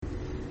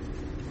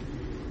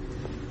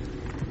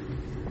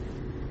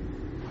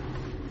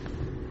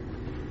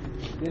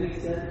Then he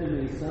said to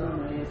me, Son of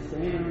man,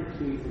 stand on your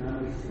feet, and I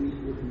may speak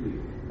with you.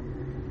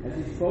 As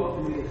he spoke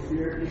to me, the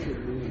Spirit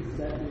entered me and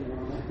set me on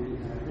my feet,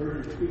 and I heard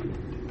him speaking.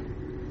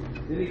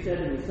 Then he said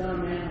to me, Son of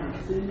man, I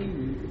am sending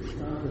you to the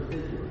sons of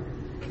Israel,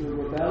 to a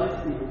rebellious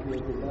people who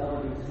have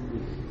rebelled against me.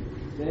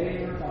 They and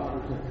their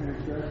fathers have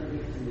transgressed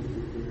against me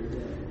to their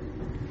death.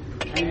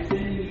 I am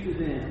sending you to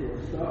them who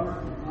are stubborn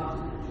and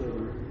obstinate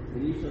children,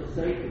 and you shall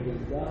say to them,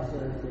 Thus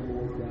says the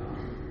Lord God.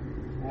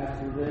 As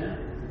for them,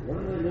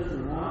 whether they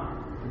listen or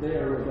not, they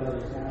are a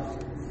rebellious house.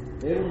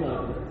 They will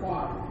know that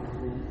quiet has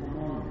been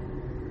among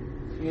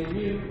them. And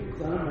you,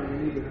 son of man,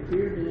 neither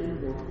fear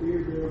them nor fear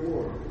their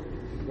words.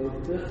 Both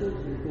thistles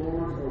and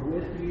thorns are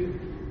with you,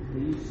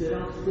 and you sit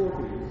on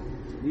scorpions.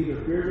 Neither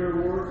fear their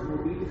words nor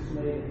be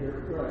dismayed at their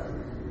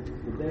presence,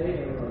 for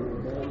they are a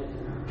rebellious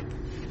house.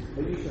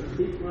 But you shall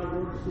speak my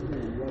words to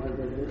them, whether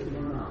they listen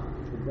or not,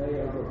 for they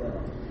are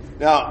rebellious.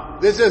 Now,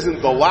 this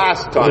isn't the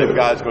last time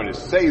God's going to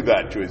say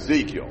that to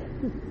Ezekiel.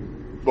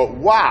 But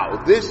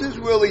wow, this is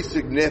really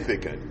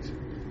significant.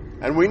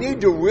 And we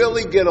need to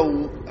really get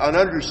an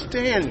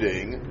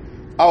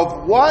understanding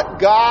of what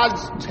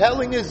God's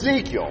telling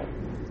Ezekiel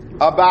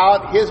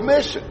about his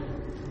mission.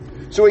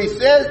 So he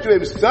says to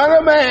him, Son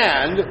of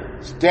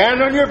man,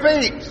 stand on your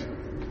feet.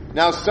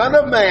 Now, Son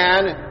of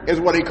man is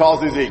what he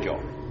calls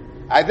Ezekiel.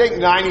 I think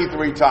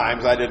 93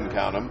 times, I didn't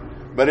count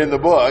them, but in the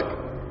book,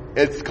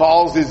 it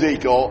calls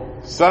Ezekiel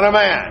Son of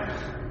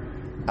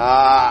Man.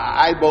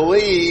 I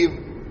believe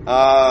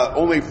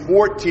only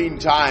 14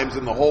 times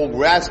in the whole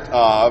rest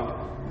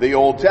of the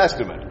Old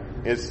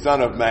Testament is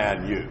Son of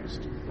Man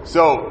used.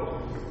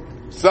 So,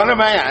 Son of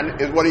Man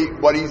is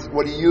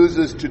what he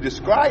uses to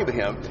describe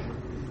him.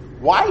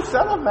 Why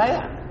Son of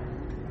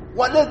Man?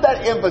 What does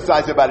that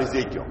emphasize about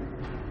Ezekiel?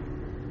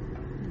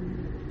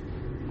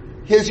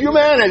 His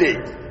humanity.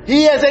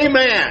 He is a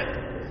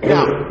man.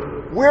 Now,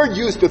 we're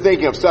used to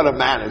thinking of Son of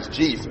Man as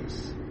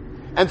Jesus.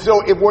 And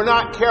so if we're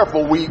not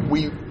careful, we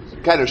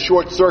kind of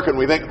short circuit and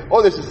we think,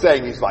 oh, this is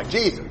saying he's like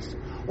Jesus.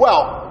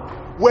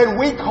 Well, when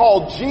we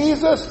call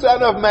Jesus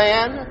Son of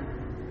Man,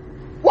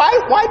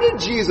 why did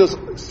Jesus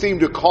seem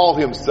to call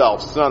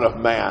himself Son of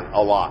Man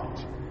a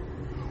lot?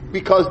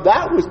 Because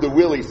that was the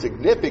really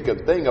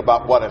significant thing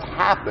about what had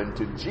happened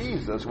to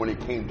Jesus when he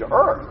came to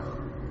earth.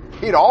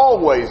 He'd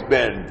always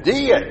been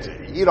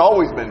deity. He'd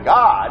always been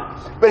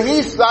God. But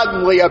he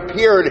suddenly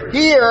appeared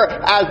here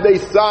as the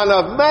Son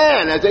of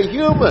Man, as a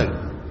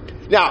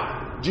human.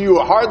 Now, do you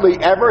hardly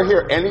ever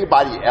hear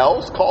anybody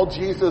else call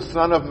Jesus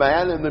Son of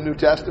Man in the New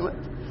Testament?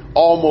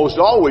 Almost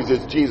always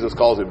it's Jesus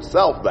calls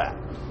himself that.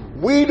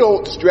 We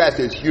don't stress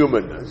his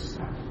humanness.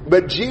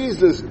 But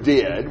Jesus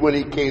did. When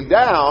he came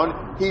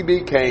down, he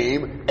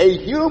became a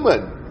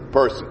human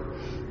person.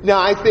 Now,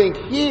 I think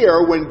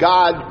here, when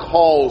God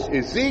calls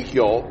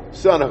Ezekiel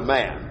Son of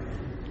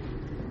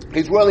Man,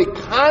 he's really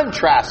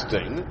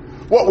contrasting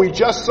what we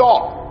just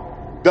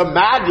saw, the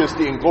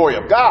majesty and glory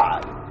of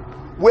God,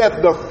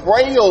 with the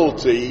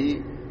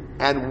frailty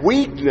and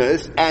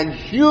weakness and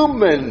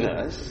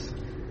humanness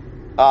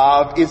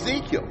of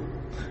Ezekiel.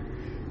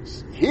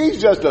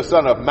 He's just a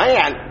son of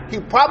man. He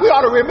probably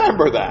ought to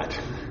remember that.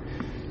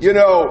 You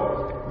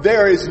know,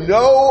 there is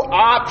no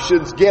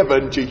options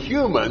given to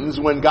humans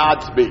when God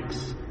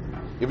speaks.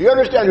 If you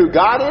understand who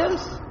God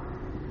is,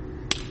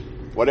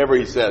 whatever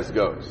he says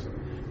goes.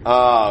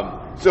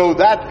 So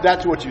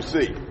that's what you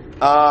see.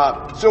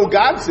 So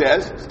God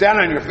says, stand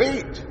on your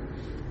feet.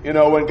 You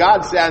know, when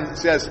God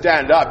says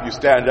stand up, you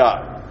stand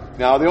up.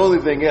 Now, the only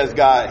thing is,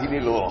 God, he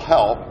needed a little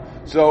help.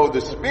 So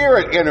the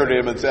Spirit entered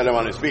him and set him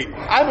on his feet.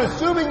 I'm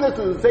assuming this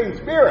is the same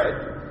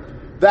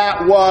Spirit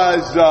that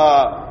was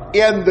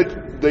in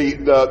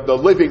the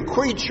living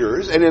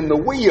creatures and in the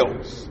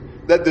wheels.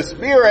 That the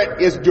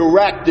Spirit is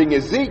directing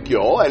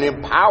Ezekiel and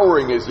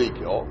empowering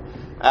Ezekiel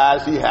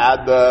as he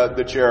had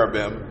the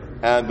cherubim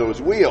and those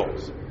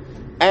wheels.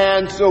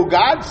 And so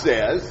God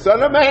says,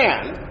 Son of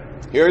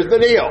Man, here's the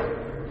deal.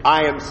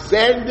 I am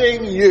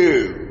sending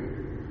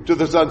you to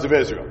the sons of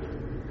Israel.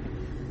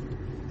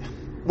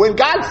 When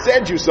God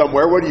sends you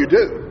somewhere, what do?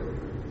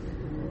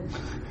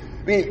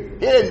 I mean,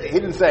 he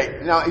didn't say,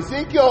 now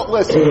Ezekiel,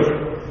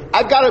 listen,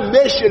 I've got a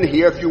mission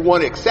here if you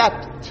want to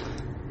accept it.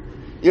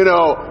 You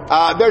know,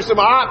 there's some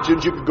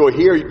options. You could go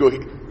here, you could go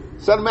here.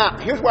 Son of Man,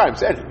 here's where I'm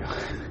sending you.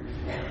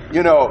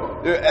 You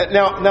know,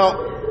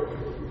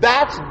 now,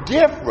 that's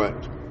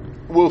different,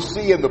 we'll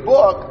see in the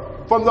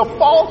book, from the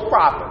false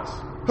prophets,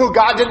 who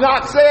God did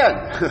not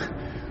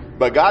send.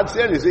 But God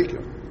sent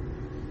Ezekiel.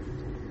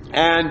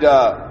 And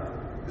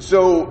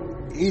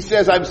so he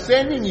says, I'm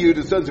sending you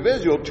to sons of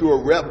Israel, to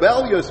a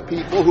rebellious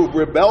people who've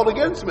rebelled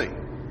against me.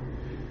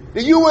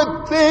 Now, you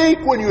would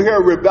think when you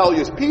hear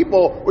rebellious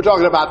people, we're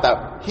talking about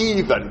the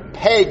heathen,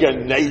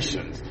 pagan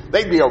nations.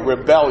 They'd be a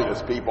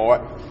rebellious people.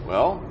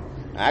 Well,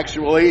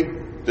 actually,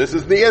 this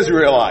is the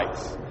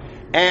Israelites.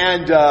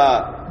 And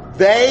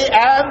they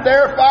and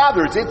their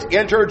fathers, it's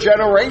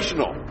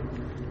intergenerational.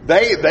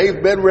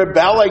 They've been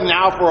rebelling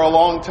now for a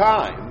long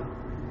time.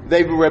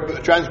 They've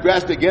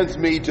transgressed against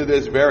me to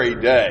this very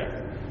day.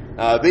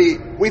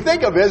 We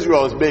think of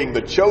Israel as being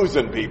the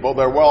chosen people.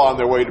 They're well on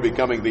their way to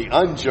becoming the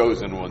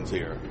unchosen ones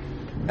here.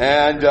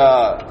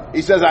 And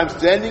he says, I'm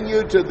sending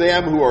you to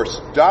them who are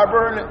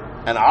stubborn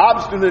and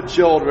obstinate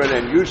children,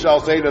 and you shall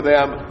say to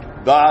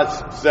them,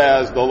 thus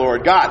says the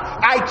Lord God.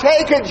 I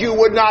take it you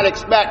would not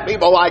expect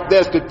people like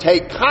this to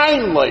take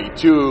kindly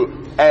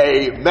to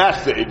a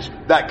message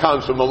that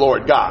comes from the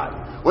Lord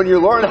God. When you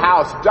learn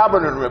how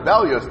stubborn and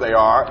rebellious they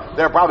are,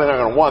 they're probably not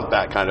going to want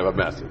that kind of a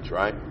message,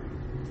 right?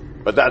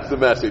 But that's the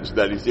message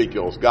that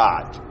Ezekiel's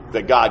got,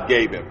 that God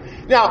gave him.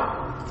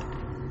 Now,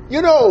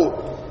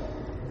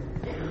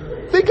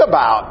 think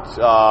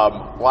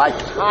about like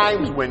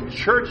times when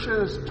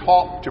churches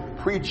talk to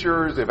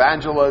preachers,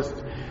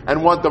 evangelists,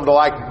 and want them to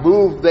like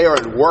move there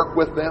and work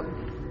with them.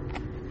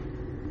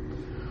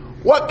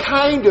 What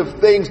kind of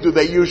things do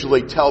they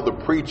usually tell the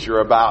preacher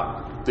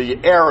about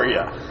the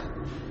area?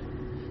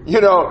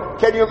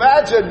 Can you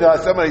imagine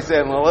somebody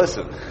saying, well,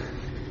 listen,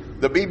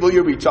 the people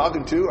you'll be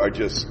talking to are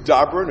just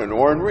stubborn and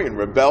ornery and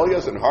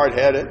rebellious and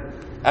hard-headed,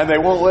 and they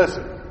won't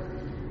listen.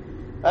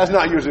 That's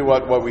not usually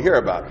what we hear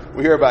about.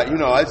 We hear about,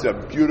 it's a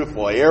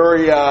beautiful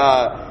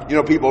area,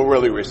 people are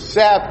really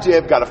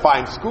receptive, got a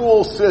fine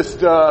school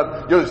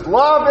system, you just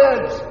love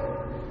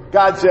it.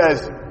 God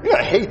says, you're going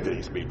to hate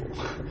these people.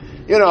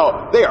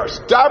 They are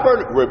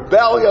stubborn,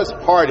 rebellious,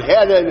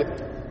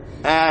 hard-headed,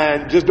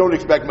 and just don't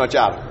expect much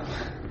out of them.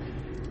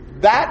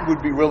 That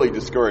would be really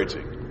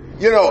discouraging.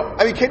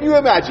 Can you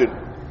imagine?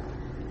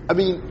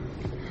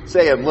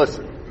 Saying,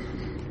 listen,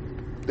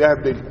 there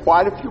have been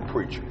quite a few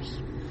preachers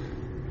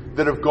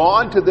that have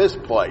gone to this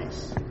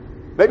place,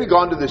 maybe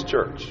gone to this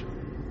church,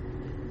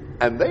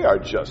 and they are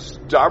just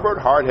stubborn,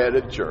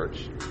 hard-headed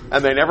church,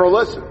 and they never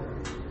listen,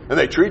 and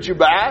they treat you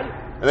bad,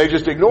 and they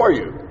just ignore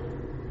you.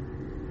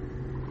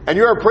 And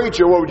you're a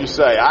preacher, what would you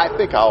say? I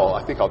think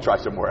I'll try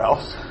somewhere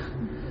else.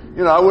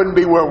 I wouldn't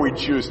be where we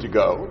choose to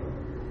go.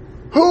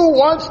 Who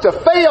wants to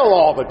fail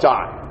all the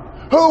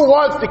time? Who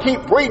wants to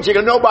keep preaching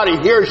and nobody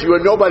hears you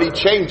and nobody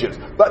changes?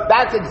 But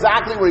that's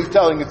exactly what he's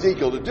telling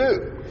Ezekiel to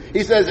do.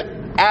 He says,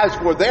 as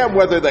for them,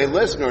 whether they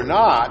listen or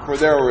not, for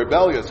they're a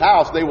rebellious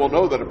house, they will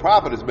know that a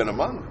prophet has been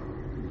among them.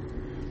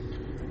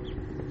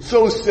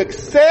 So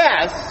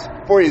success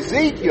for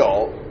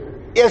Ezekiel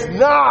is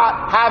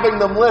not having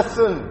them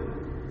listen.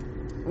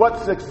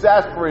 What's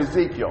success for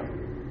Ezekiel?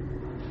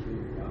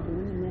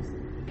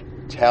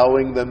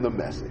 Telling them the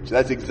message.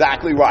 That's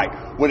exactly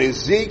right. When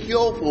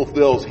Ezekiel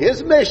fulfills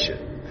his mission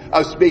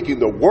of speaking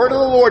the word of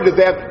the Lord to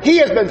them, he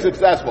has been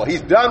successful.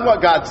 He's done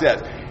what God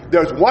says.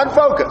 There's one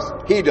focus.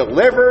 He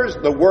delivers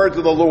the words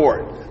of the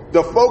Lord.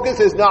 The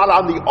focus is not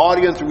on the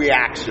audience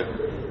reaction.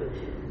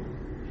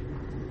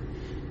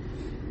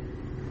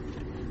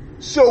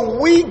 So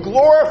we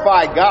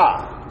glorify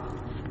God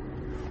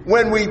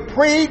when we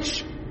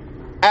preach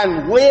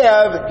and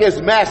live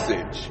his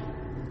message,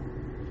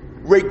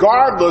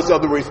 regardless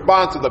of the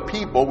response of the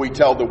people we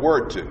tell the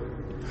word to.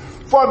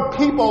 From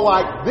people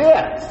like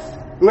this,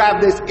 who have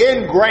this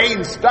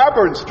ingrained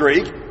stubborn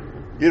streak,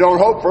 you don't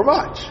hope for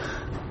much.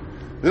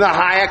 There's not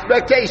high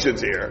expectations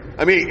here.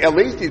 At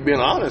least he's been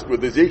honest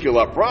with Ezekiel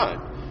up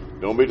front.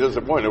 Don't be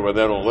disappointed when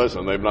they don't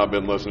listen. They've not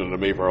been listening to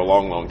me for a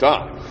long, long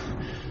time.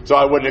 So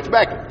I wouldn't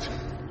expect it.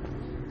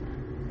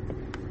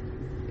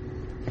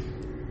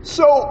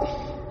 So,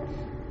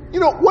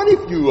 what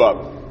if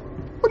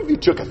you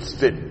took a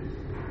city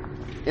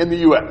in the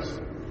U.S.?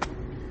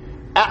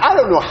 I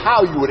don't know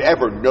how you would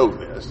ever know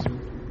this,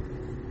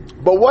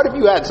 but what if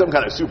you had some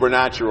kind of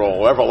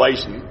supernatural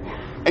revelation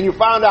and you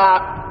found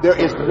out there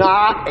is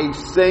not a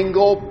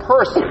single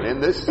person in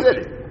this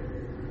city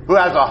who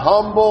has a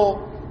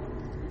humble,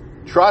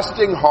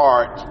 trusting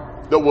heart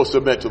that will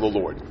submit to the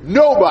Lord?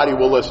 Nobody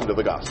will listen to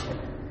the gospel.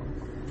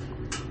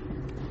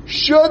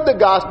 Should the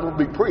gospel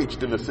be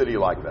preached in a city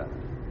like that?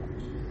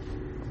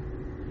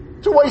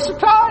 It's a waste of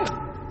time.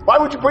 Why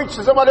would you preach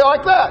to somebody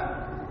like that?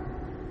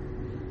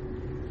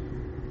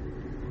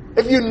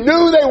 If you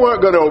knew they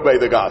weren't going to obey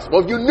the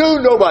gospel, if you knew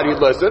nobody'd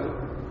listen,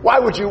 why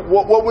would you,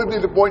 what would be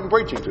the point in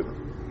preaching to them?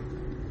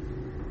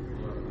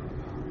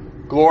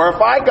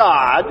 Glorify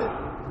God.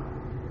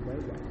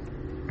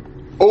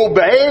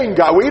 Obeying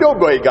God. We'd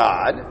obey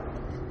God.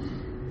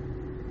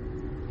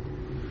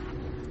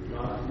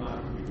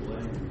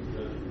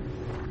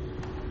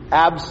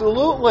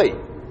 Absolutely.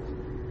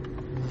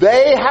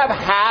 They have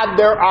had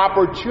their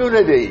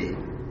opportunity.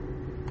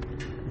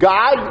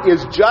 God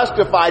is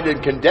justified in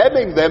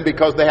condemning them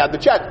because they had the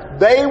chance.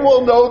 They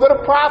will know that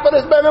a prophet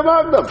has been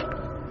among them.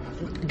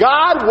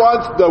 God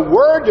wants the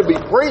word to be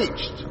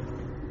preached.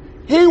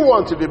 He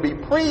wants it to be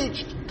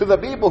preached to the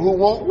people who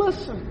won't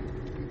listen.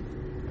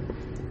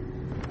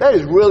 That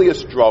is really a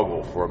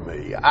struggle for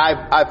me.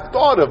 I've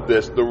thought of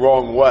this the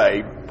wrong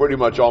way pretty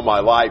much all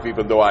my life,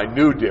 even though I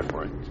knew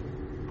different.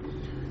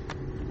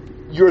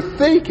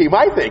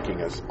 My thinking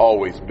has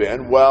always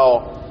been,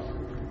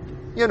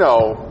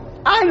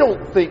 I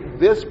don't think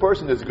this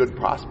person is a good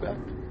prospect.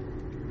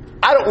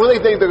 I don't really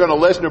think they're going to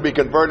listen or be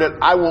converted.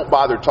 I won't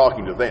bother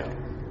talking to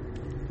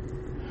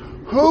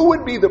them. Who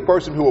would be the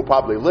person who will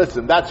probably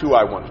listen? That's who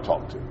I want to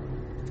talk to.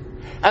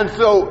 And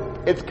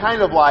so it's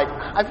kind of like,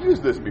 I've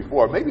used this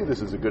before. Maybe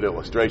this is a good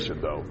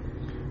illustration, though.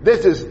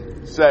 This is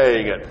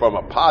saying it from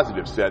a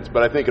positive sense,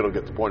 but I think it'll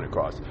get the point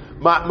across.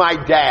 My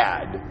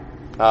dad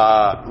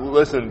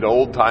listened to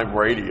old-time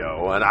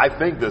radio, and I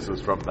think this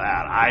is from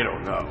that. I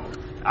don't know.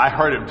 I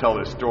heard him tell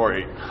this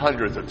story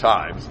hundreds of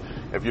times.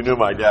 If you knew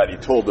my dad, he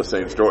told the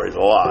same stories a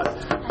lot.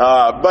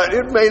 But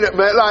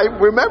I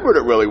remembered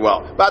it really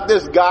well. About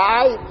this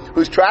guy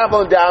who's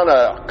traveling down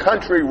a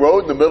country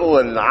road in the middle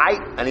of the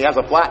night, and he has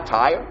a flat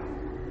tire.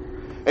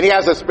 And he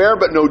has a spare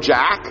but no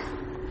jack.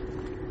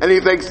 And he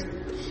thinks,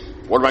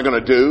 what am I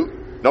going to do?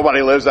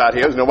 Nobody lives out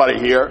here. There's nobody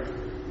here.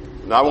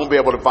 And I won't be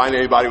able to find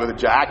anybody with a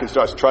jack, and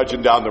starts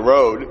trudging down the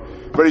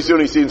road. Pretty soon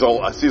he sees a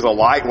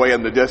light way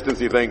in the distance.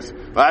 He thinks,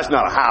 well, that's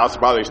not a house,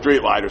 probably a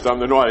street light or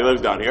something. Nobody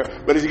lives down here.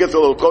 But as he gets a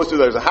little closer,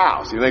 there's a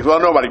house. He thinks,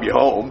 well, nobody be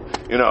home,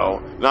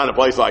 not in a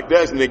place like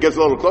this. And he gets a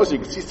little closer,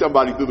 you can see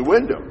somebody through the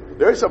window.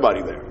 There's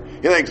somebody there.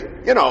 He thinks,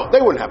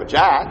 they wouldn't have a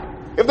jack.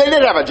 If they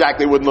did have a jack,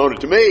 they wouldn't loan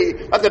it to me.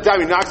 At the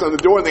time he knocks on the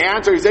door and they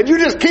answer, he said, you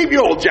just keep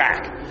your old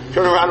jack.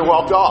 Turned around and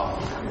walked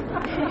off.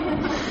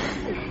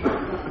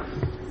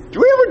 Do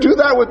we ever do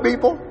that with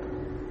people?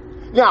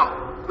 Now,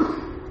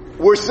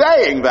 we're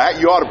saying that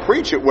you ought to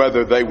preach it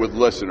whether they would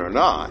listen or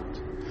not.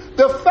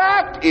 The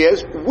fact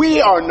is,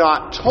 we are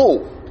not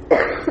told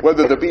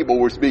whether the people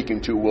we're speaking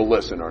to will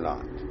listen or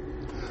not.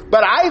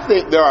 But I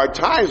think there are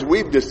times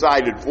we've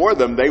decided for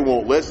them they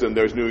won't listen,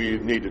 there's no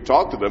need to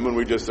talk to them, and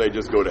we just say,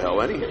 just go to hell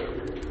anyhow.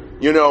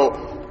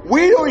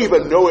 We don't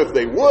even know if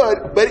they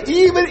would, but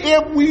even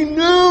if we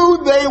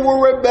knew they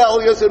were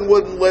rebellious and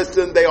wouldn't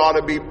listen, they ought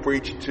to be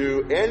preached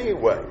to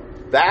anyway.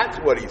 That's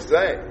what he's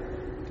saying.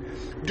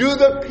 Do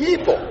the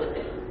people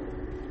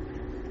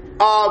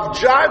of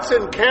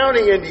Johnson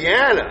County,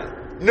 Indiana,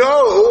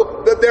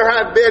 know that there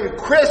have been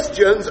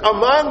Christians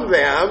among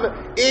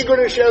them eager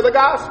to share the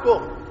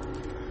gospel?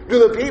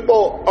 Do the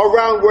people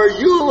around where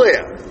you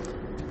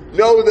live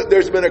know that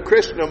there's been a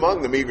Christian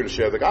among them eager to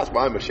share the gospel?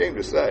 I'm ashamed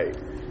to say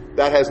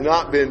that has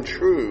not been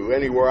true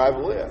anywhere I've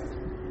lived.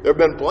 There have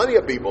been plenty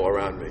of people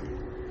around me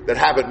that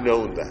haven't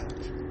known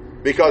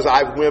that because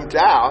I've wimped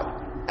out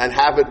and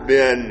haven't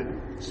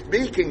been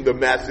speaking the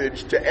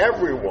message to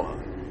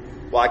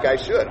everyone like I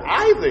should.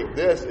 I think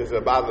this is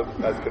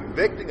about as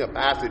convicting a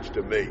passage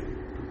to me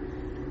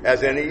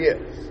as any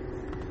is,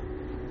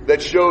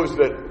 that shows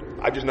that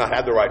I've just not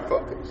had the right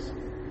focus.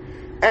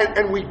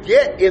 And we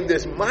get in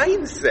this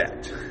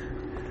mindset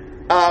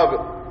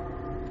of,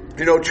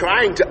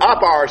 trying to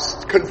up our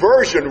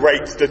conversion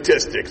rate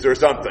statistics or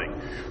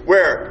something,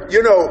 where,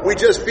 we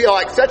just feel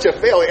like such a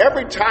failure.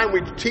 Every time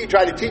we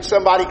try to teach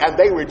somebody and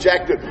they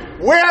reject it,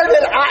 where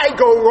did I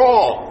go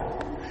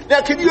wrong?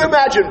 Now, can you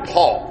imagine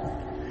Paul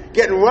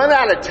getting run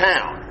out of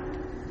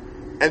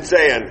town and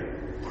saying,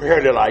 where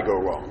did I go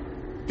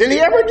wrong? Did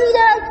he ever do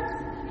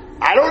that?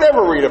 I don't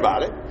ever read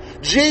about it.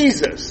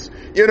 Jesus,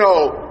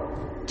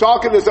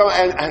 talking to someone,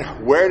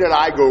 and where did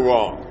I go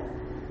wrong?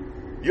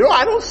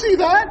 I don't see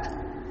that.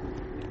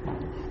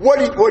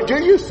 What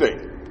do you see?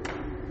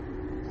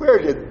 Where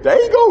did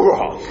they go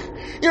wrong?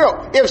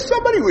 If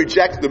somebody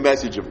rejects the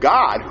message of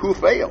God, who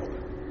failed?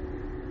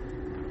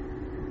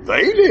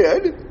 They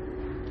did.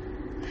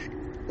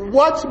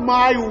 What's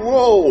my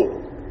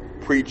role?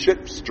 Preach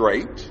it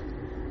straight,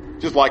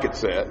 just like it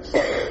says.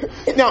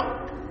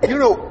 Now,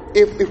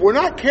 if we're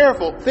not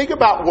careful, think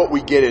about what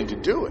we get into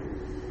doing.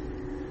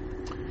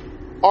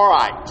 All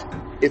right,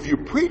 if you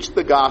preach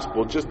the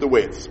gospel just the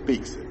way it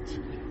speaks it,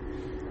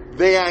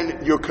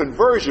 then your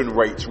conversion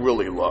rate's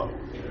really low,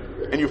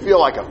 and you feel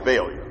like a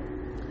failure.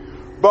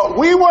 But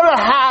we want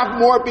to have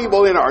more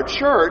people in our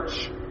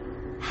church.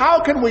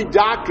 How can we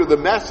doctor the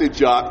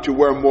message up to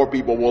where more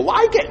people will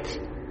like it,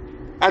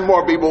 and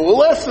more people will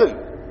listen?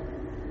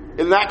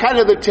 Isn't that kind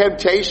of the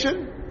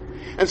temptation?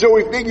 And so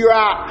we figure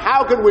out,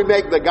 how can we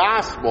make the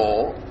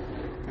gospel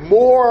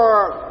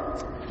more,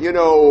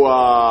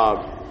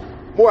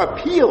 more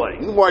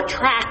appealing, more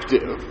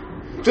attractive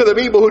to the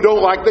people who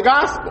don't like the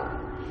gospel?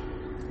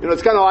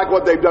 It's kind of like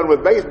what they've done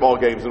with baseball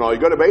games and all. You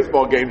go to a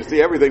baseball game to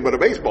see everything but a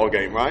baseball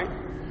game, right?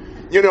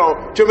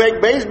 To make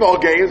baseball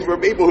games for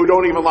people who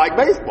don't even like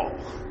baseball.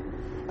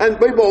 And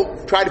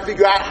people try to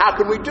figure out, how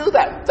can we do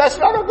that? That's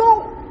not our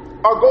goal.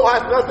 Our goal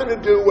has nothing to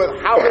do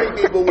with how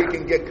many people we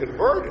can get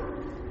converted.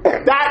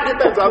 That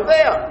depends on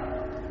them.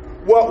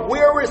 What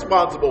we're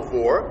responsible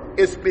for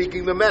is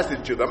speaking the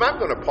message to them. I'm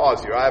going to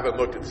pause here. I haven't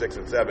looked at 6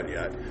 and 7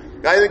 yet.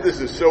 I think this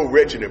is so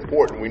rich and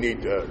important we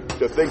need to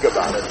think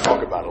about it and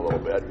talk about it a little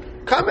bit.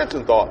 Comments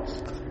and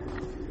thoughts?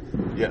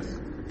 Yes.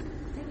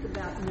 Think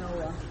about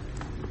Noah.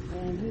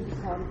 And he was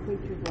called a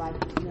preacher of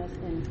righteousness,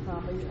 and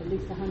probably at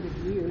least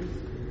 100 years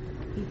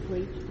he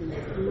preached and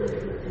schools he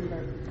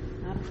converted.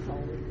 I'm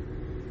told.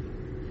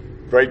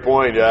 Great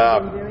point, yeah.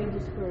 It's been very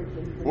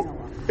discouraging for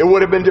Noah. It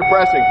would have been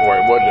depressing for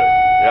him, wouldn't it?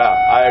 Yeah,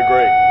 I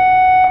agree.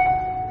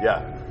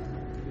 Yeah.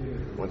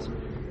 Once.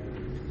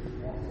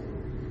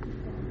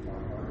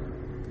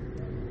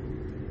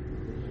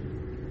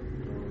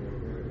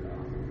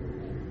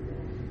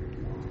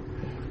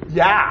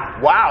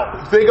 Yeah,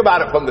 wow. Think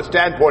about it from the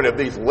standpoint of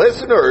these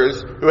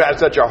listeners who have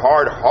such a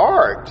hard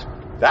heart.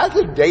 That's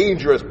a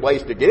dangerous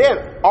place to get in.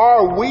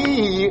 Are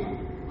we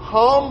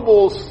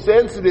humble,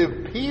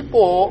 sensitive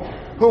people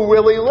who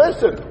really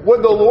listen?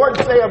 Would the Lord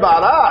say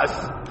about us,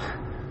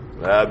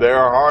 they're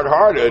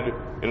hard-hearted,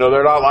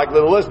 they're not likely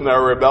to listen, they're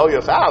a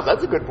rebellious house?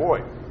 That's a good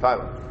point.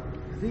 Tyler.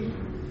 I think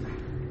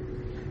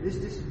this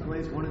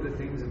displays one of the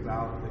things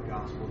about the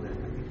gospel that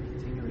I think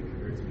continually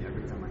converts me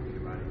every time I think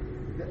about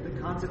it. The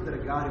concept that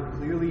a God who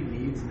clearly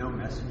needs no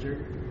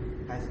messenger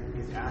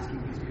is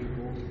asking his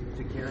people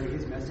to carry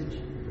his message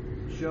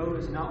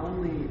shows not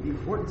only the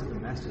importance of the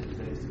message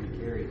that is to be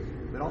carried,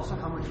 but also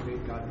how much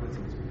faith God puts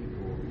in his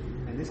people,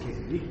 in this case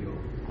Ezekiel,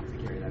 to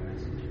carry that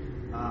message.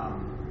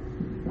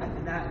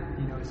 And that,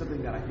 is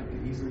something that I think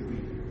could easily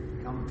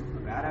become a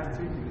bad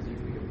attitude because you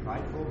can become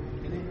prideful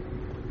in it,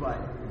 but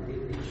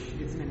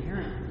it's an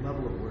inherent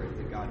level of worth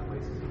that God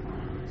places upon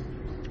our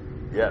messengers.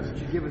 Yes. It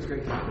should give us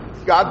great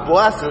confidence. God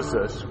blesses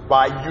us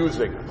by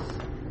using us.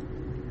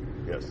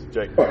 Yes,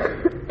 Jake.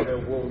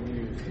 We'll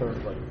use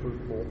terms like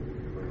fruitful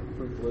or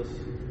fruitless,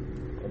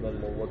 and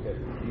then we'll look at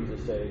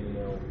Jesus saying,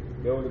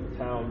 go into the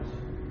towns,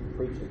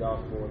 preach the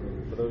gospel, and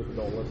then for those who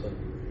don't listen,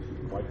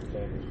 wipe your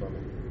sandals from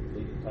it,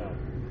 leave the town.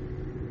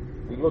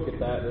 We look at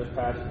those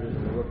passages,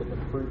 and we look at the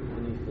fruit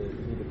we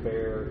need to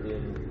bear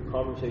in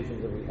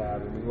conversations that we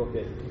have, and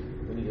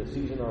we need to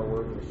season our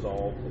words with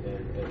salt,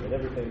 and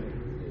everything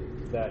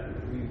that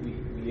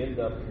we end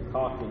up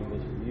concocting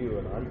this view,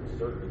 and I'm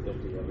certainly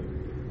guilty of it.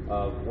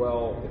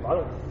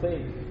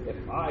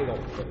 If I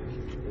don't think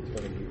it's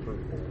going to be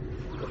fruitful,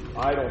 if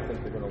I don't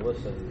think they're going to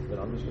listen, then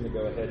I'm just going to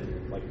go ahead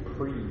and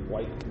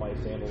pre-wipe my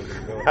sandals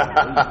and go ahead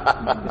and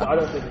leave. Because I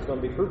don't think it's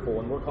going to be fruitful,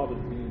 and we're called to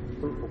be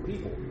fruitful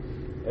people.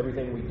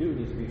 Everything we do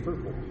needs to be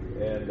fruitful,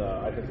 and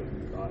I think that,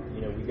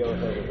 we go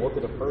ahead and look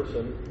at a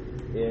person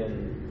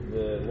in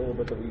the little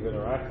bit that we've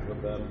interacted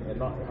with them, and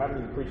not having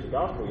even preached the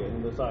gospel yet,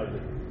 and decide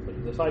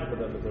for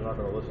them that they're not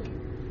going to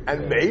listen.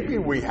 And maybe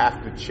we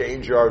have to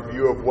change our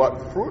view of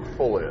what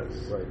fruitful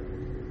is. Right.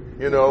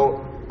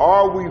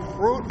 Are we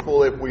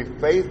fruitful if we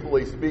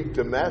faithfully speak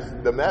to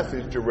the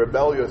message to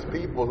rebellious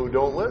people who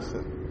don't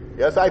listen?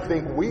 Yes, I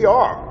think we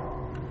are.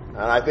 And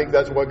I think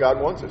that's what God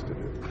wants us to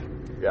do.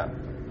 Yeah.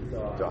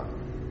 So, John.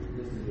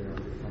 this is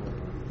kind of a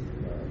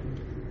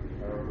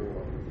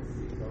parable of the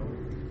seed sower.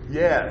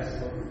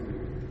 Yes.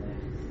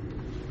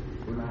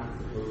 We're not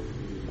supposed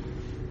to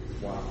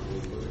swap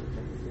over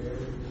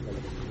necessarily.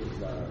 It's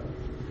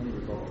some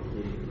result of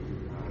getting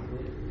out of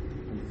it.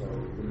 And so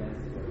the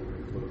message that we're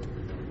supposed to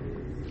present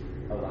is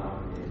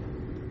allowing it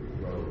to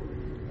grow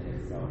in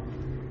itself.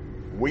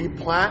 We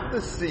plant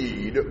the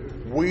seed.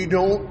 We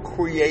don't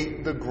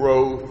create the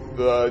growth,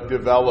 the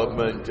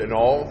development, and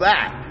all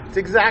that. It's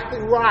exactly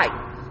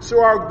right.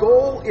 So our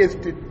goal is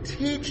to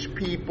teach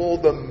people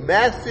the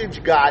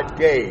message God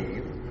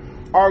gave.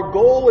 Our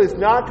goal is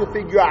not to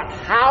figure out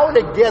how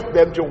to get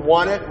them to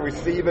want it,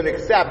 receive it,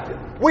 accept it.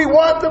 We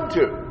want them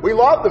to. We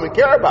love them and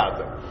care about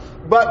them.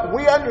 But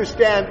we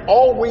understand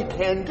all we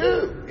can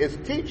do is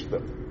teach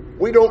them.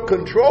 We don't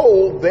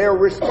control their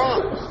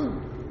response.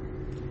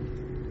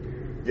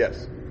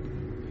 Yes.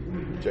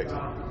 Jason.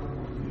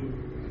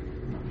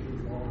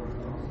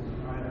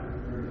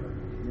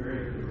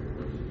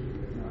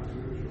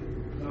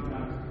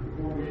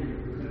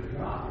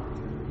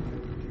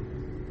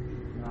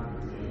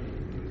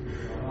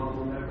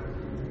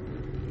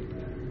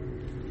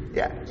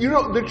 Yeah.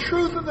 The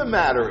truth of the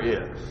matter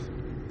is,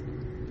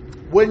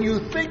 when you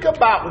think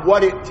about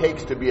what it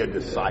takes to be a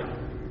disciple,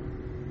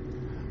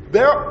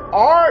 there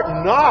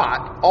are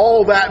not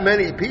all that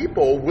many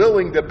people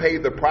willing to pay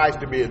the price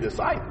to be a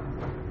disciple.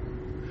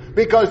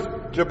 Because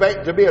to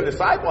be a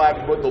disciple, I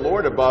have to put the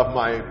Lord above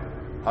my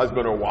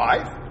husband or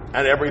wife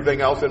and everything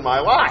else in my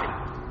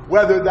life.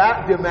 Whether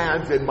that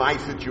demands in my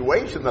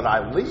situation that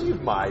I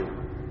leave my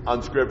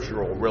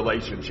unscriptural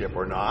relationship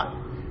or not,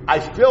 I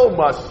still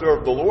must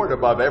serve the Lord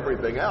above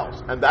everything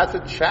else. And that's a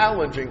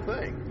challenging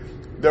thing.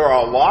 There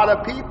are a lot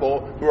of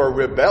people who are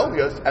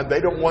rebellious and they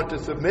don't want to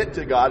submit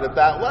to God at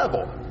that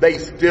level. We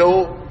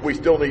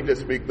still need to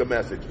speak the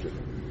message to them.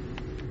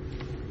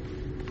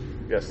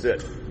 Yes,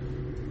 Sid.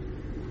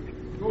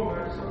 Going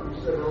back to something you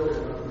said earlier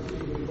about the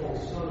seed being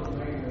called Son of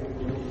Man over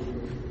and over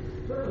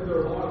again. Certainly there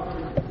are a lot of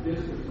things that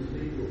distance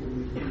Ezekiel from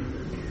these people.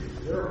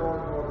 They're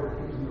hard-hearted,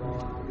 he's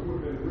not. It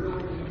would have been real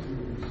easy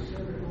to be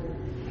cynical.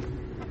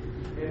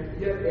 And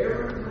yet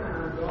every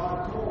time God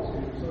calls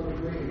him Son of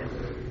Man,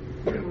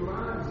 he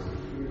reminds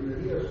you that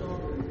he has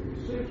something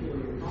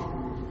essentially in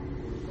common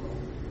with himself.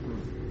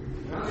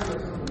 And I think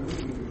that's something we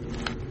need to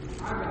do.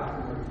 I got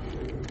to make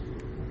sure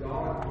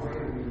God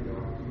granted me the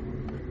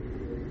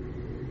opportunity.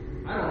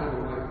 I don't have the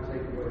right to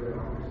take away that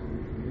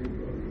opportunity from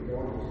anybody,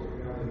 regardless of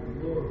how they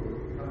look or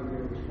how they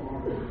respond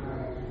to the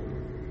past.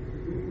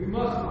 We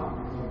must not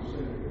become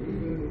cynical,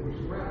 even when we're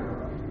surrounded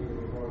by people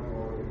that are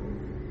hard-hearted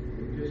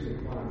and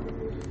disinclined to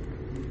listen.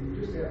 We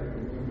just have to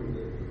remember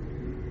that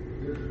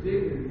there's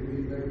dignity in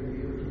being able to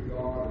give to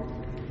God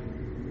and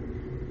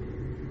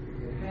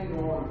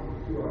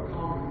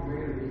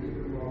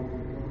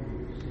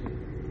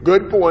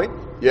Good point.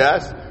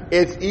 Yes.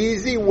 It's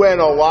easy when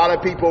a lot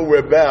of people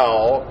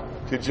rebel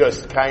to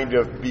just kind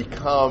of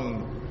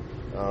become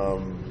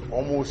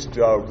almost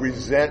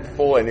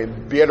resentful and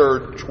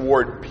embittered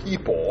toward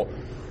people.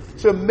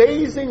 It's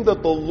amazing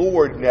that the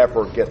Lord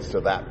never gets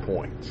to that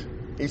point.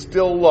 He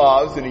still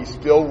loves and he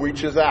still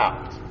reaches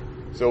out.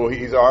 So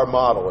he's our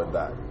model in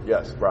that.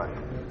 Yes, Brian.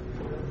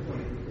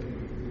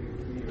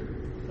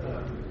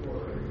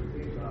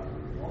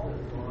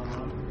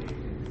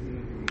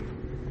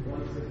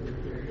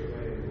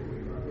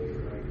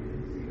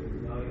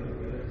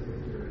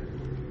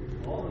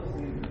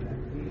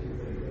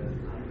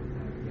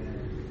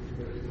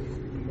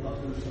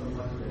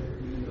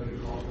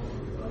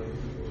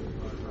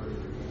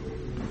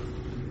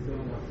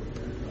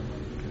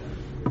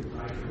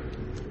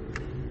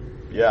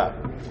 Yeah.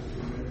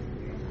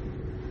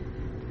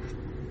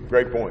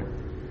 Great point.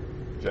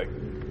 Jake.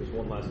 Just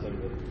one last thing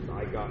that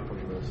I got from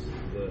this,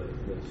 the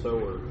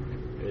sower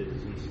is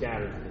he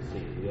scatters the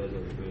seed. He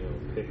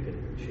doesn't, pick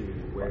and choose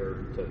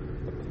where to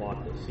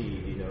plot the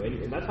seed,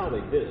 and that's how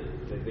they did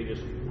it. They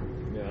just,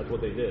 that's what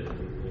they did.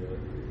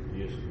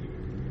 You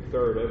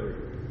throw it everywhere.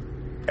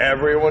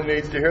 Everyone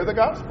needs to hear the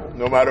gospel.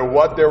 No matter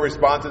what their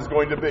response is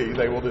going to be,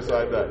 they will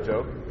decide that.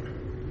 Joe?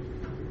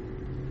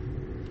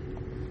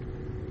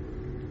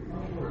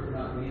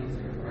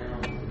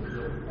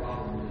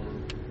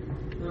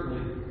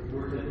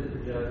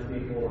 Judge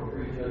people or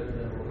prejudge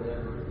them or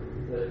whatever,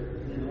 but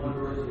in one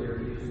verse there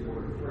he used the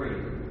word afraid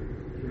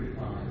 3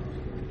 times.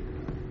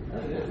 I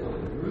think that's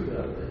really the root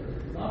of it.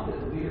 It's not that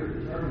we are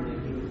determining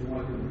who is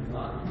going to and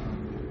not.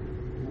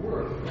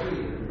 We're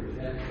afraid of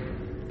rejection.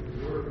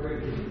 We're afraid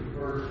to be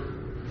first.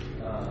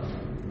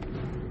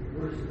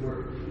 We're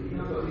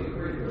not going to be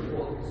afraid of their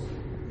looks.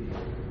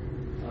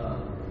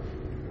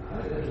 I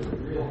think that's a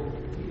real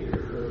fear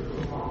of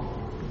the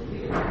problem.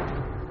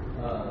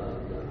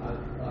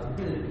 I've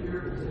been in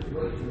fearful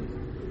situations.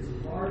 It's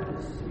hard to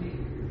speak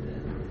to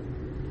them.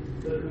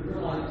 But if we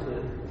realize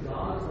that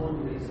God is the one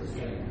who makes us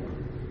family,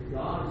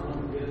 God is the one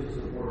who gives us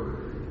a word,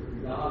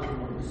 God is the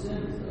one who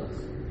sends us,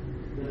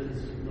 then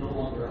it's no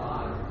longer I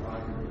who try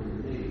to live in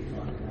me. It's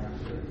not an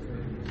abstract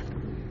strength on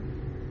me.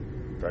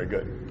 Very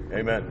good.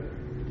 Amen.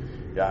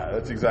 Yeah,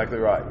 that's exactly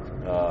right.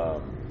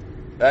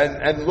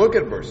 And look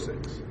at verse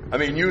 6. I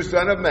mean, you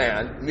son of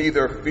man,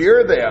 neither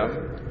fear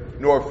them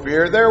nor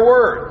fear their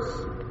words.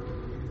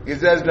 He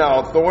says,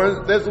 now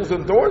thistles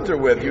and thorns are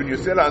with you, and you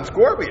sit on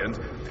scorpions.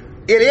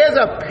 It is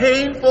a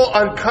painful,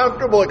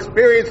 uncomfortable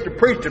experience to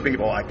preach to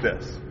people like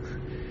this.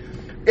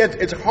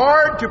 It's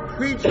hard to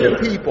preach to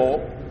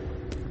people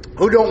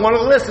who don't want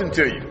to listen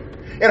to you.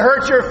 It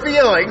hurts your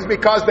feelings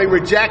because they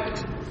reject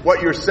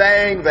what you're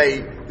saying,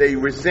 they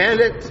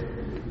resent it,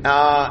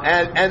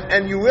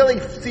 and you really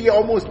see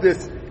almost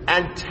this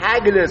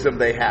antagonism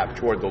they have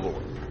toward the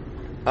Lord.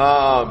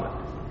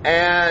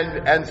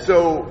 And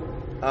so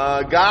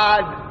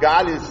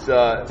God is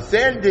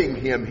sending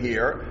him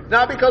here,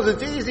 not because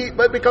it's easy,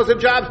 but because a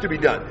job's to be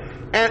done.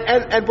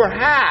 And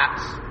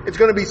perhaps it's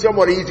going to be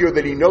somewhat easier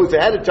that he knows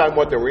ahead of time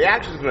what the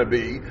reaction is going to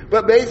be.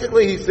 But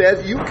basically he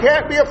says, you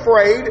can't be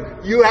afraid.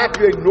 You have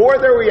to ignore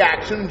their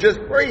reaction and just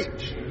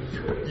preach.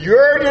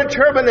 Your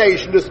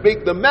determination to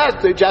speak the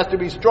message has to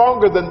be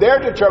stronger than their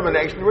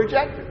determination to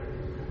reject it.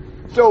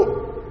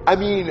 So, I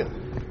mean,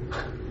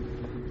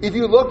 if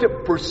you looked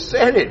at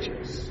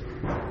percentages,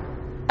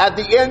 at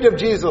the end of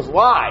Jesus'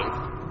 life,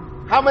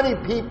 how many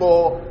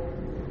people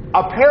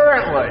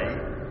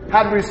apparently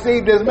had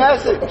received his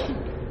message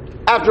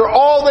after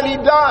all that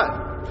he'd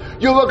done?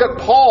 You look at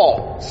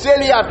Paul,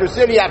 city after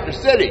city after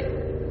city.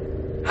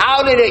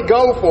 How did it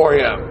go for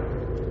him?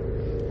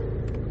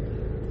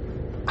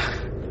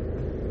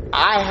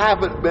 I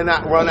haven't been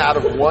run out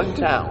of one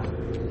town.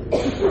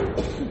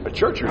 A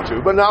church or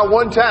two, but not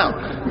one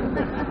town.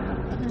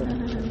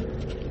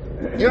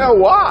 You know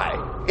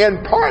why?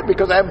 In part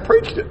because I haven't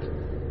preached it.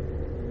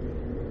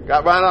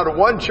 Got run out of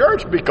one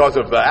church because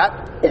of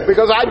that.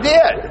 Because I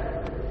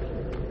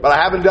did. But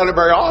I haven't done it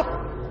very often.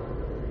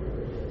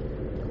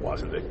 It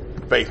wasn't a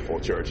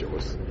faithful church. It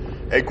was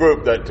a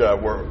group that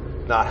were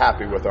not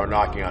happy with our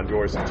knocking on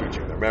doors and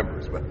teaching their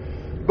members.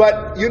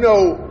 But you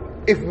know,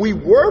 if we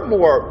were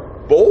more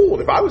bold,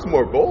 if I was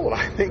more bold,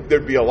 I think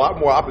there'd be a lot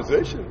more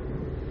opposition.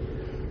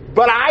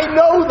 But I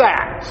know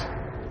that.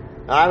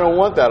 I don't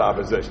want that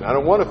opposition. I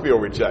don't want to feel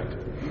rejected.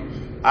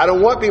 I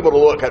don't want people to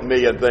look at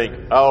me and think,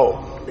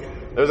 oh,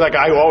 there's that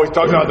guy who always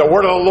talks about the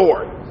word of the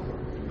Lord.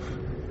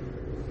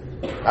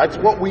 That's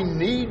what we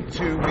need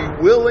to be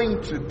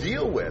willing to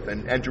deal with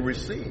and to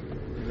receive.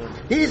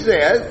 He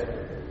says,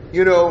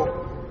 you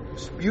know,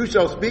 you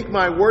shall speak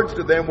my words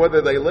to them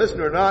whether they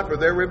listen or not, for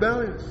they're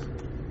rebellious.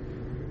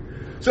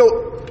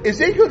 So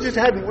Ezekiel just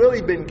hadn't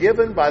really been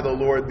given by the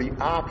Lord the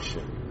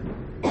option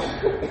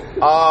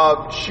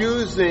of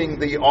choosing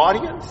the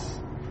audience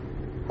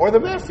or the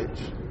message.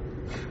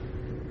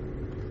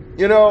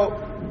 You know,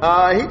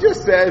 he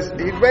just says,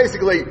 he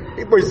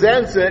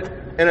presents it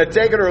in a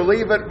take it or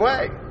leave it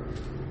way.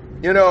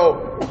 You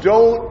know,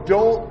 don't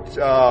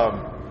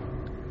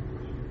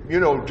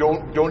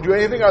do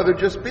anything other than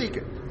just speak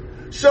it.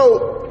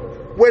 So,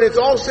 when it's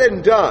all said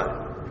and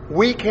done,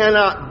 we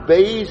cannot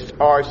base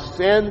our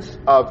sense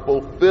of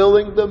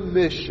fulfilling the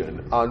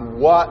mission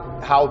on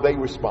how they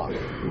respond.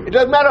 It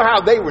doesn't matter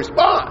how they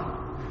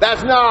respond.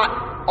 That's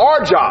not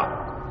our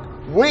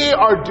job. We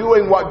are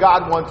doing what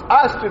God wants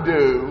us to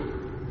do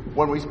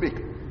when we speak.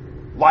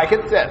 Like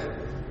it says.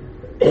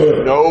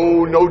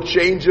 No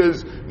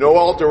changes, no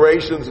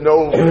alterations,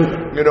 no,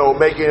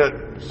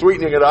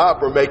 sweetening it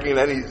up or making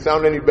it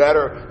sound any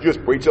better.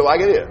 Just preach it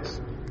like it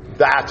is.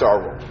 That's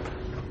our role.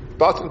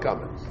 Thoughts and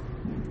comments?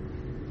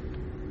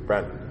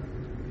 Brandon.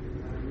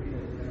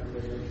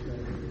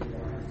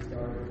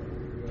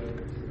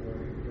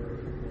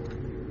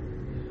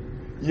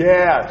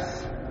 Yes.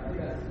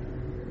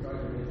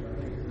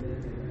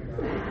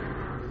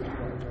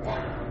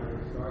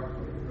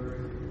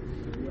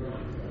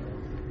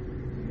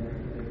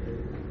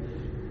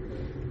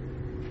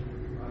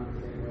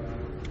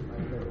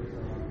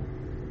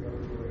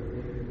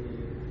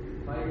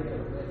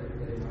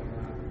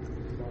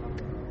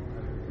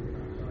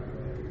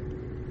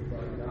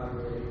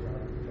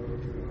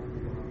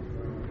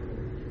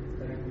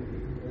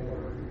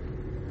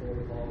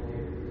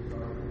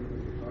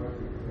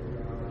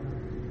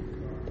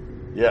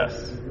 Yes.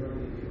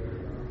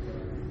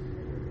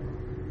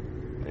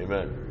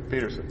 Amen.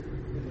 Peterson.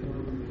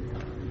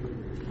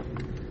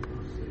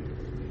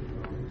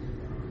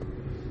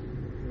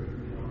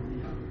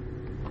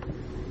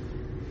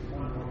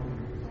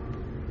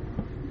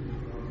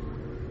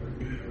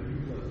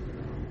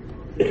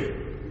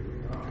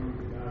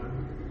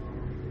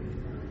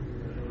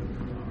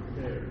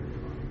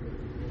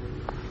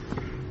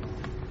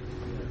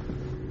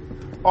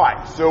 All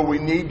right, so we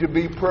need to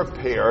be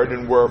prepared,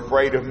 and we're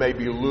afraid of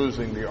maybe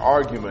losing the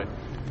argument.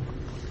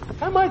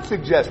 I might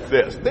suggest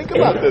this. Think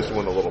about this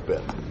one a little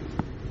bit.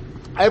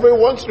 Every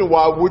once in a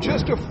while, we're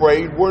just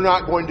afraid we're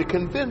not going to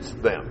convince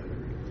them.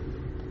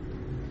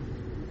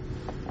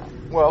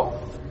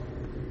 Well,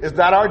 is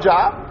that our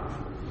job?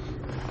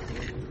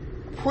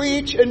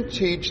 Preach and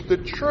teach the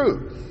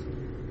truth.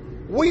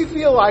 We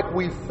feel like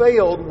we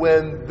failed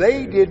when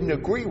they didn't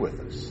agree with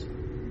us.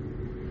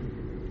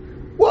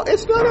 Well,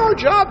 it's not our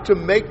job to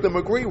make them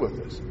agree with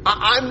us.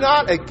 I'm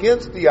not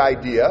against the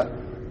idea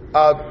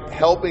of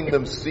helping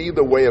them see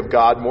the way of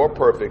God more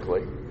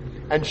perfectly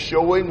and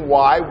showing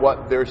why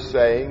what they're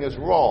saying is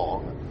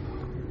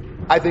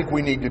wrong. I think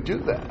we need to do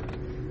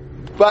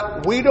that.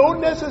 But we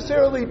don't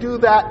necessarily do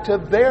that to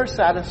their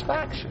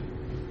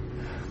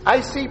satisfaction.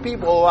 I see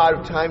people a lot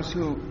of times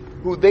who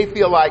they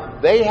feel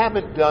like they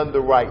haven't done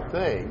the right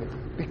thing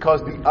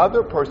because the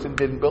other person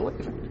didn't believe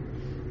it.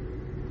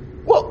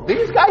 Well,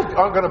 these guys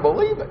aren't going to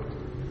believe it.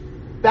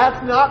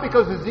 That's not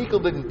because Ezekiel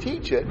didn't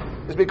teach it.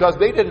 It's because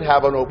they didn't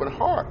have an open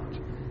heart.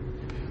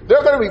 There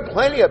are going to be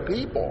plenty of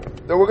people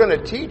that we're going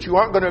to teach who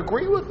aren't going to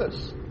agree with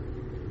us.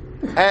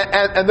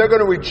 And they're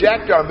going to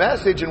reject our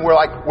message, and we're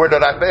like, where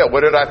did I fail?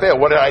 What did I fail?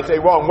 What did I say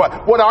wrong?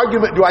 What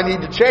argument do I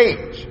need to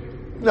change?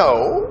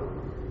 No.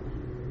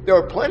 There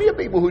are plenty of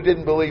people who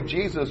didn't believe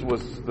Jesus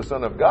was the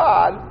Son of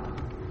God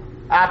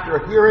after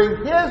hearing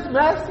His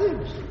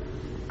message.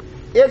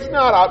 It's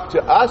not up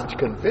to us to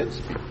convince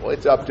people.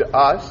 It's up to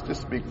us to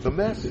speak the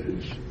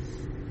message.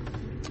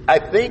 I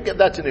think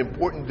that's an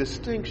important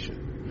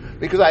distinction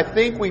because I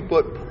think we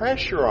put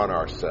pressure on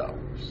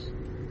ourselves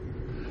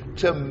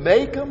to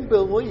make them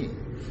believe.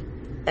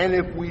 And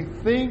if we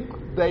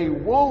think they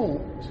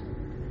won't,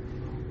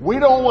 we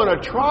don't want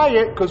to try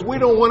it because we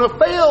don't want to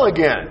fail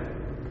again.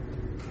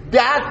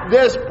 That's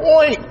this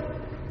point.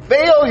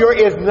 Failure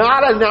is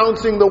not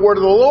announcing the word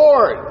of the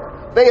Lord.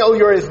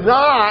 Failure is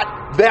not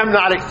them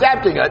not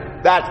accepting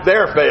it. That's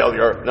their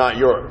failure, not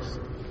yours.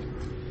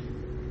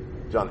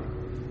 Johnny.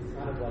 It's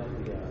kind of like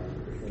the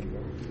same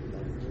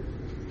message.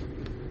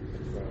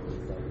 So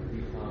it's like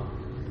we come,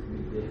 we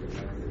give the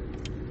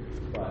message,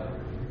 but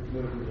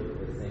when we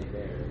look at the same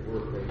there,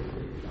 we're afraid to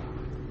take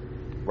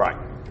shots. Right.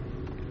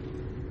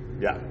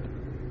 Yeah.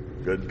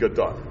 Good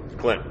thought.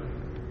 Clint.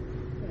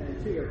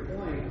 And to your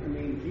point, I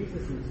mean,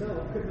 Jesus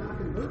himself could not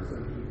convert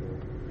some people.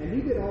 And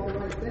he did all the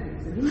right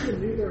things. And he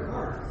even knew their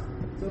hearts.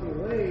 So in a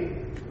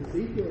way,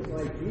 Ezekiel's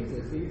like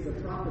Jesus. He's a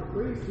prophet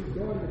priest who's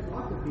going to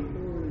talk to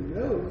people and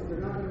knows they're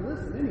not going to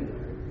listen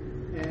anyway.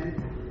 And,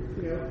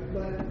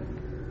 but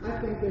I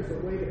think there's a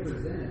way to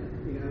present it.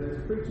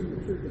 There's preaching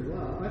the truth in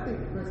love. I think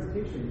the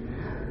presentation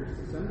matters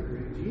to some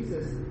degree.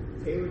 Jesus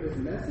tailored his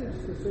message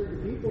to certain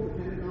people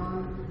depending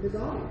on his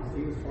audience.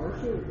 He was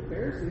harsher with the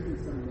Pharisees in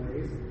some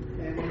ways,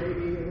 and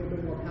maybe a little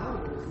bit more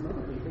palatable to some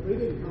other people. But he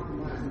didn't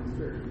compromise on the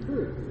spiritual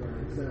truth,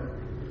 right? So,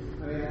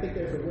 I think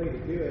there's a way to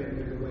do it, and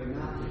there's a way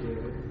not to do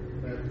it.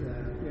 But,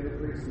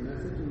 preach the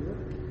message and look.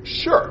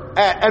 Sure.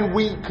 And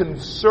we can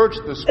search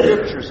the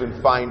scriptures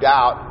and find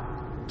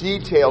out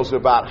details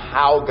about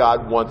how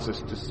God wants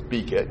us to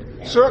speak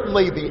it.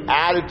 Certainly the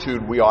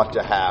attitude we ought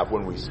to have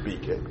when we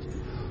speak it.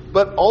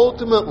 But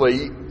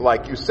ultimately,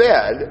 like you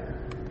said,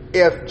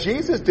 if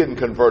Jesus didn't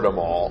convert them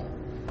all,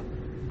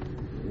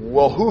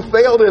 well, who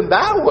failed in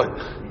that one?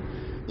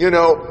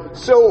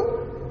 So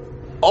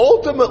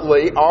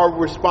ultimately, our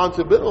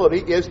responsibility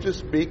is to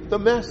speak the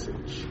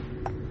message.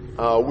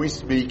 We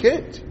speak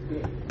it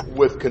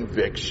with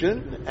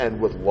conviction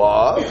and with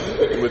love,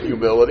 with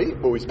humility,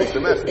 but we speak the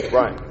message.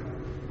 Right.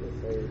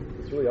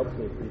 This really helps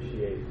me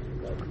appreciate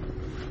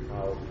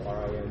how far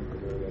I am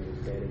from really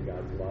understanding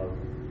God's love.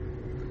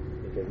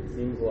 Because it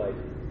seems like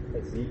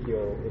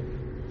Ezekiel, if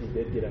he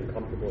did get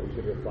uncomfortable, he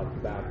should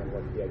reflect back on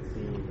what he had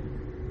seen,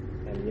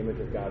 and the image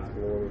of God's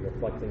glory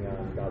reflecting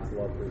on God's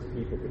love for his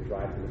people could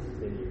drive him to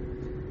continue.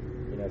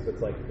 So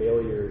it's like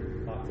failure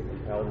ought to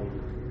compel me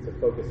to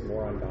focus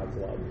more on God's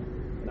love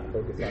and not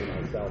focus on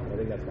myself. And I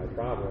think that's my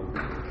problem,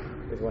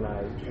 is when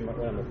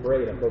I'm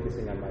afraid, I'm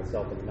focusing on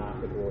myself and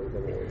not the glory of the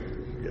Lord.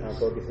 Yes. I'm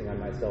focusing on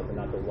myself and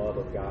not the love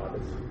of God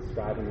that's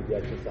striving to be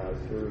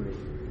exercised through me.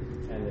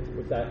 And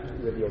if that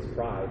reveals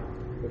pride,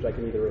 which I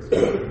can either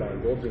respond by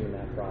indulging in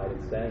that pride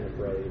and staying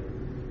afraid,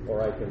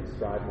 or I can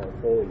strive more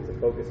fully to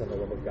focus on the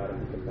love of God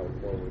and be compelled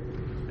forward.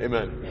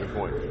 Amen. Good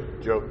point.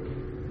 Joe?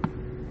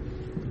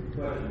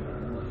 Question,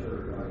 I'm not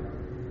sure I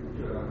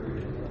agree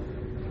with that.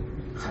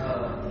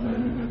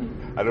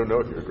 I don't know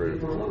if you agree.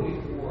 If we're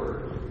looking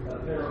for a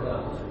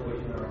parallel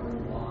situation in our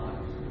own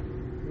lives,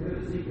 we have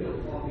Ezekiel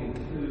talking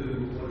to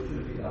what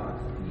should be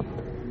God's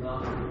people,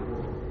 not the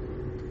world.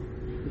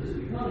 Does it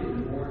become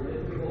even more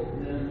difficult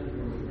then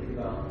when we think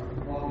about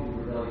talking to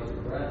rebellious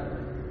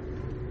brethren?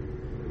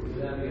 Would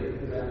that be a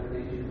good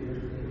application here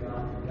to think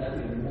about? Would that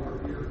be more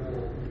fearful,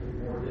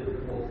 more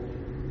difficult?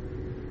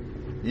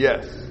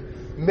 Yes.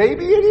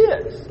 Maybe it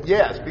is.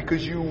 Yes,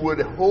 because you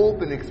would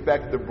hope and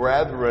expect the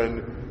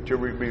brethren to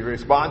be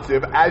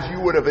responsive as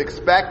you would have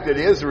expected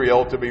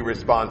Israel to be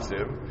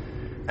responsive.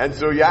 And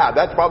so, yeah,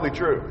 that's probably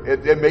true.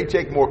 It may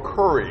take more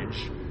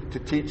courage to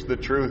teach the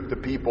truth to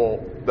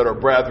people that are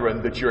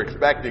brethren that you're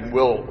expecting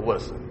will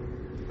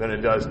listen than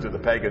it does to the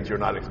pagans you're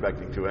not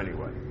expecting to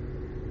anyway.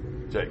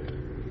 Jake.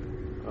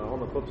 On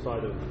the flip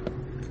side of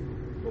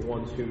the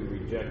ones who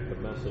reject the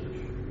message,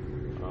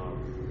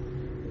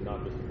 and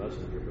not just the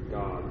messenger, but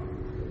God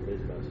and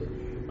his message,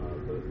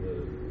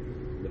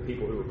 the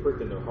people who were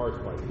pricked in their hearts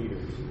by Peter's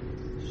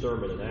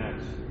sermon in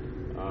Acts,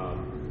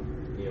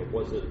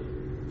 was it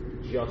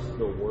just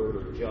the word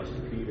or just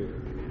Peter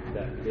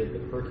that did the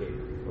pricking,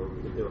 or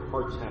did their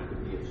hearts have to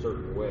be a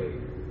certain way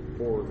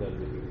for them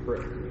to be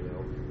pricked?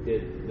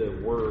 Did the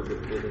word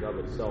in and of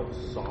itself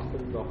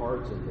soften the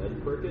hearts and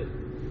then prick it?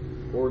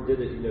 Or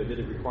did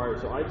it require?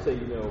 So I'd say,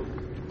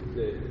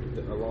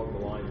 along the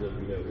lines of,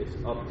 it's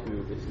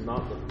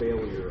not the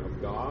failure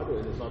of God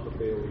and it's not the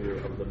failure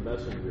of the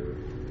messenger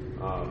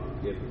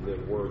if the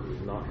word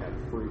does not have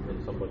fruit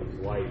in somebody's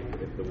life,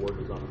 if the word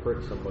does not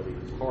prick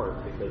somebody's heart,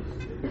 because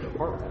the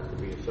heart has to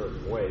be a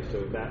certain way.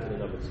 So that in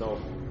and of itself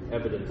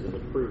evidences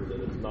and proves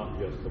that it's not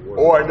just the word.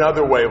 Or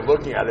another way of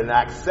looking at it, in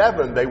Acts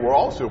 7, they were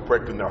also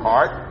pricked in their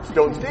heart,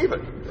 stoned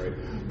Stephen.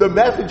 Right. The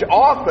message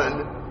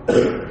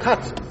often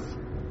cuts us.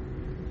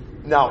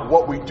 Now,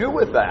 what we do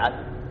with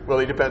that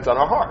really depends on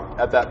our heart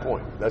at that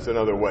point. That's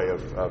another way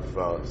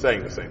of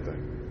saying the same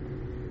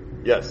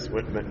thing. Yes,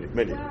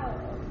 Mindy. Wow,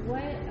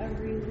 what a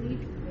relief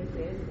this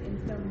is in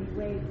so many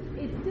ways.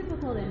 It's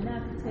difficult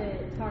enough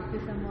to talk to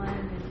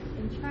someone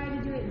and try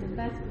to do it in the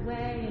best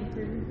way and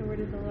present the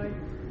word of the Lord.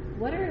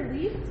 What a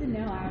relief to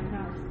know I'm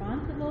not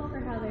responsible for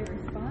how they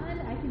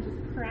respond. I can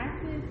just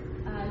practice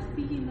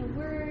speaking the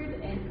word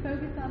and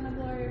focus on the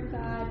glory of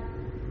God.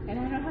 And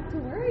I don't have to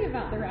worry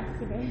about the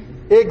rest of it.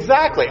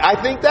 Exactly.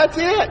 I think that's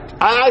it.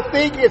 I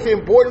think it's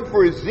important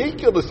for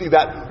Ezekiel to see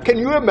that. Can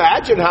you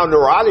imagine how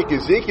neurotic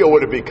Ezekiel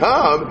would have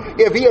become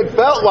if he had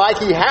felt like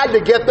he had to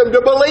get them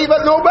to believe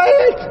it and obey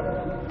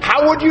it?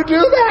 How would you do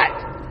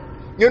that?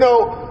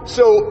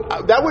 So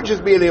that would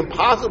just be an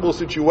impossible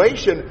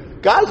situation.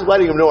 God's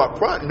letting them know up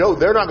front, no,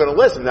 they're not going to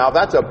listen. Now,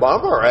 that's a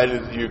bummer,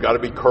 and you've got to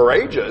be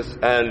courageous,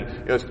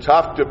 and it's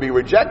tough to be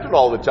rejected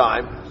all the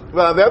time.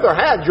 But on the other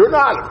hand, you're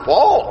not at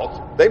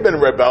fault. They've been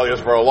rebellious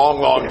for a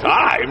long, long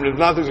time.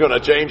 Nothing's going to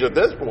change at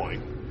this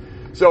point.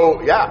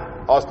 So,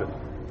 yeah, Austin.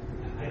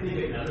 I think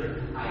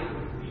another type of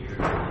fear is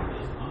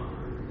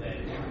discomfort. That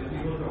when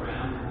we look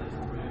around in this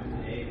room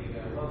today, we go,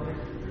 well,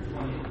 there's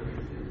plenty of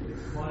Christians.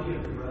 There's plenty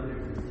of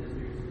brothers and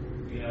sisters.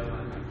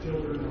 My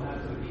children will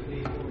have so many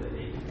people that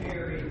they can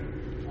carry,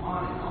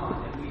 on and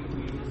on. And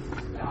we just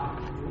stop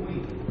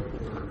doing the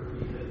Lord's work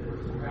because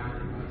we're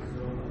surrounded by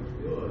so much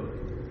good.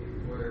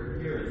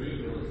 Where here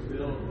Ezekiel is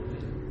filled with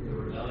just the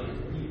rebellious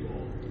people,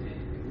 and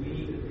we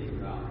need to think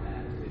about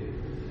that too.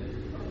 That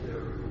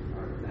there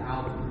are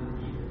thousands of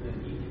people that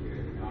need to hear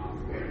the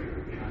gospel,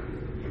 not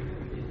just the people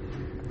that get to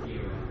be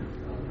around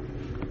themselves.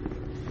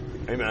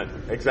 Amen.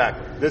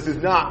 Exactly. This is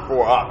not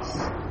for us.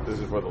 This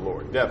is for the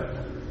Lord. Devin.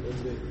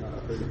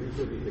 For the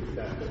people to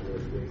success that we're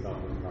doing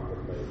something in the proper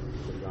place.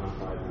 So John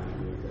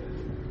 5:19 says,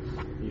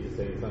 Jesus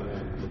saying, Son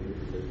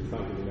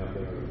can do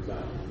nothing of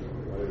himself.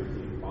 Whatever he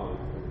sees the Father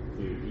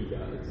do, he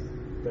does.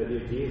 But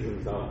if Jesus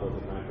himself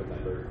wasn't trying to put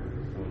that burden on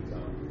his own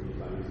self.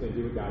 I'm just going to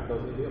do what God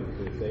tells me to do. I'm just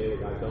going to say what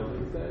God tells me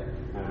to say.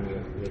 And I'm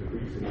going to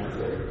preach the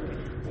message.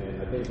 And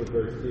I think with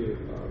verse 2,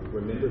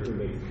 remember who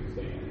makes you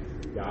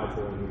stand. God's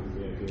the one who's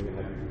going to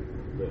have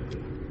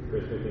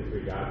Verse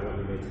 53, God,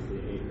 when He makes the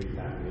increase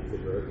happen, makes the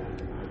growth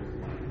happen. I just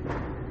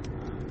plant.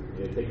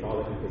 It takes all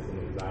the emphasis and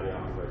anxiety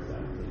off of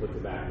ourselves and puts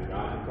it back in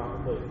God in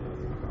proper place. No,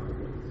 it's not proper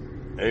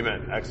place.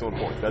 Amen. Excellent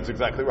point. That's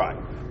exactly right.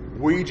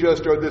 We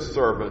just are the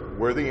servant.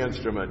 We're the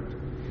instrument.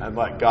 And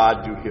let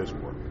God do His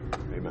work.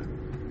 Amen.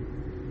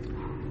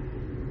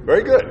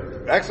 Very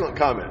good. Excellent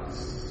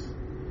comments.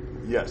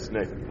 Yes,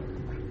 Nathan.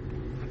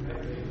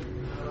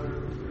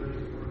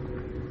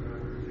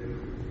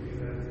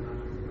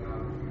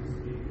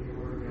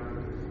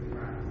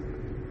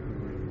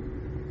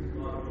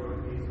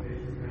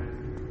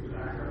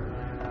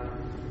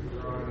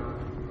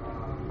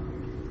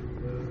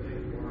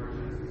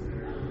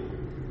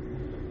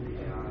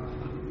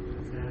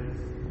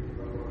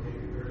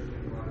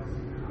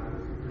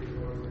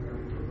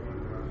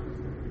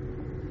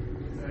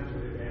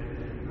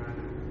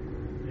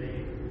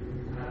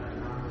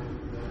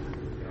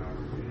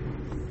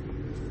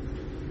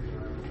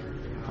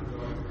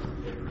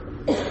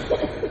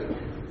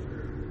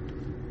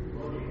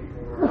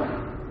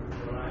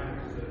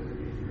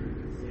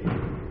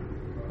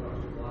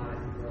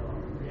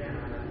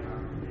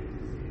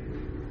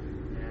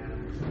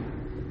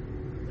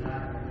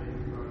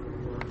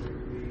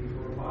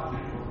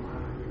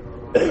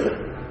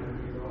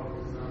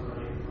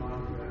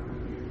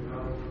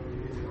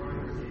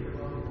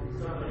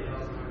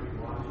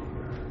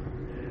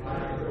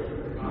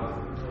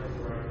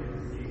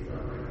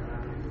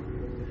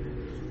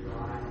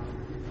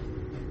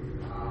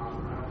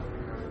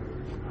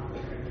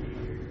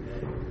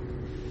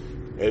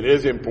 It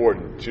is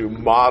important to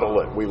model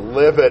it. We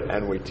live it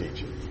and we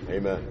teach it.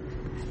 Amen.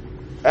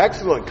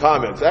 Excellent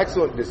comments,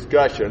 excellent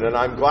discussion, and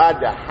I'm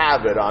glad to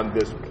have it on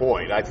this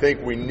point. I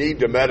think we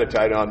need to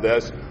meditate on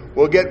this.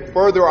 We'll get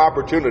further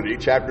opportunity.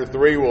 Chapter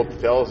 3 will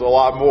tell us a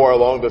lot more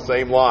along the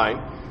same line,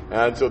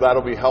 and so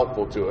that'll be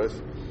helpful to us.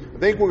 I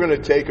think we're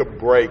going to take a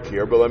break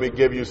here, but let me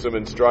give you some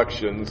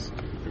instructions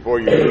before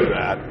you do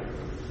that.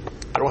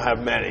 I don't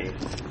have many.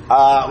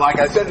 Like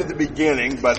I said at the beginning, but